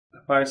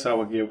Advice I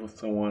would give with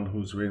someone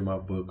who's reading my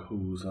book,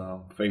 who's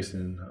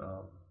facing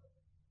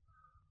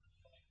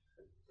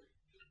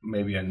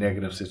maybe a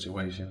negative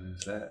situation,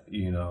 is that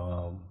you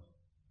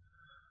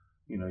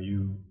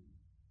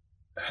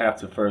have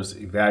to first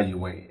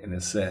evaluate and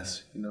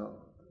assess,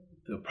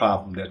 the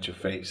problem that you're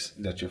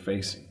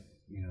facing,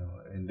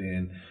 and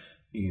then,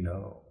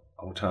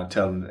 I would try to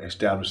tell them to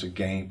establish a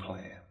game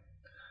plan,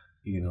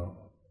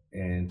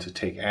 and to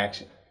take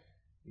action,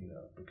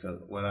 because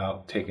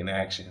without taking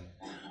action,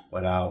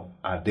 without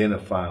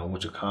identifying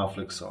what your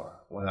conflicts are,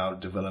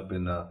 without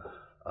developing a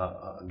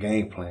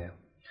game plan,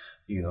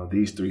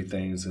 these three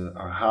things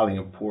are highly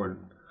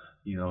important,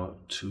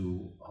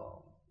 to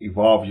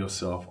evolve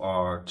yourself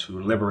or to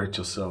liberate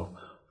yourself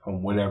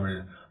from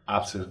whatever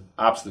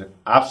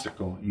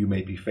obstacle you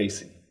may be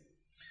facing.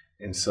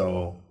 And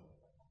so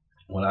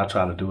what I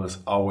try to do is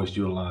always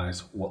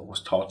utilize what was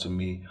taught to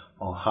me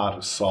on how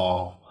to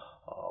solve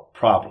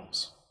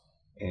problems.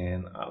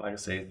 And like I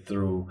say,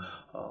 through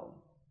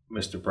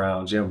Mr.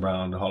 Brown, Jim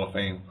Brown, the Hall of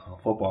Fame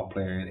football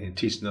player, and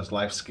teaching us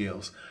life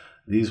skills,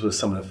 these were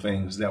some of the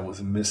things that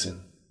was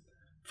missing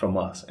from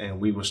us. And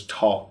we was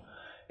taught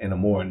in a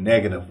more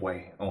negative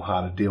way on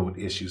how to deal with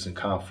issues and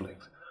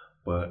conflicts.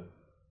 But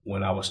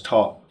when I was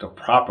taught the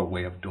proper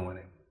way of doing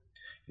it,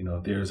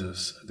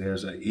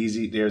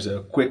 there's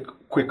a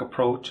quick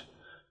approach.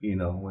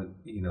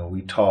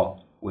 We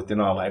taught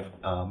within our life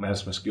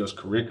management skills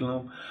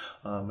curriculum,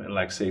 and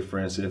like say for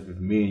instance, if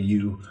me and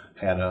you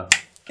had a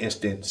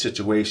instant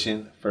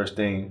situation, first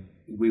thing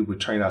we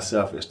would train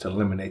ourselves is to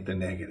eliminate the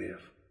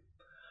negative,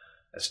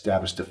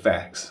 establish the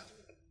facts,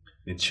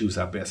 and choose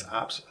our best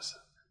options.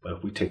 But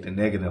if we take the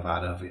negative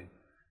out of it,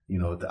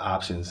 the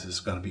options is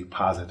going to be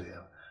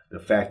positive. The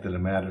fact of the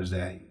matter is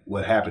that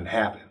what happened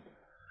happened.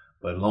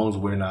 But as long as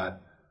we're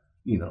not,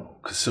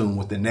 consumed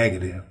with the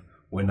negative,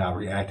 we're not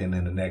reacting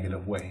in a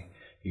negative way.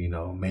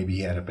 Maybe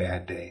he had a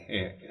bad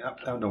day.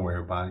 Don't worry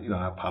about it.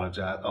 I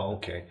apologize. Oh,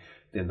 okay.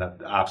 Then the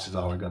options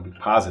are going to be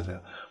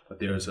positive. But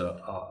there's a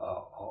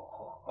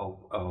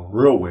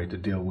real way to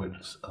deal with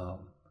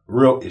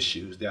real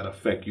issues that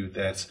affect you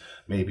that's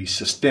maybe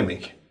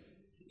systemic.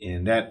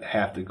 And that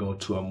have to go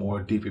to a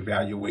more deep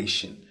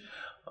evaluation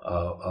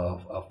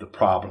of the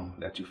problem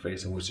that you're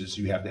facing, which is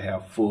you have to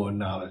have full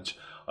knowledge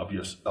of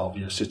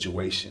your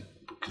situation.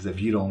 Because if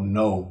you don't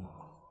know,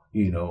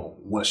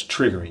 what's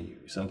triggering you.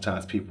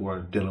 Sometimes people are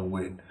dealing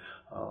with,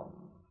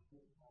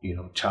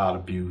 child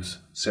abuse,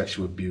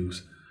 sexual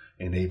abuse,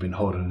 and they've been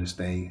holding this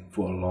thing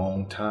for a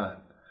long time.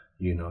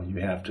 You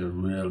have to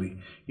really,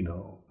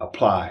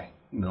 apply,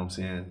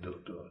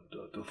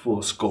 the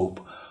full scope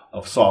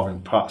of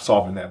solving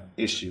that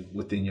issue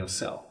within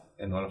yourself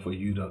in order for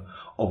you to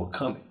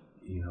overcome it.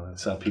 And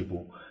some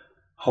people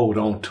hold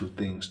on to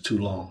things too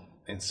long.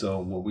 And so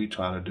what we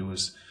try to do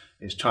is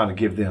trying to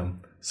give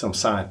them some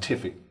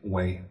scientific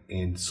way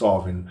in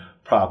solving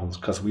problems,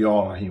 because we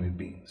all are human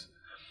beings.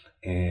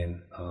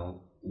 And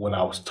what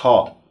I was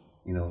taught,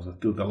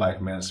 through the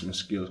life management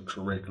skills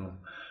curriculum,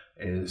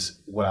 is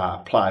what I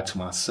applied to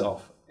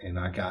myself, and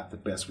I got the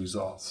best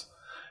results.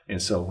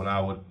 And so what I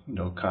would,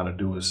 kind of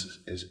do is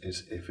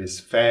if it's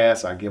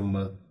fast, I give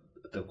them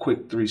the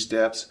quick 3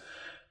 steps,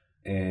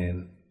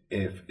 and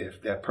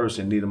if that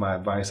person needed my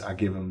advice, I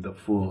give them the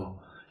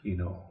full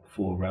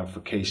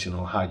ramification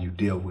on how you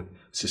deal with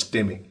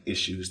systemic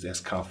issues that's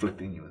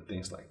conflicting you and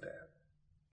things like that.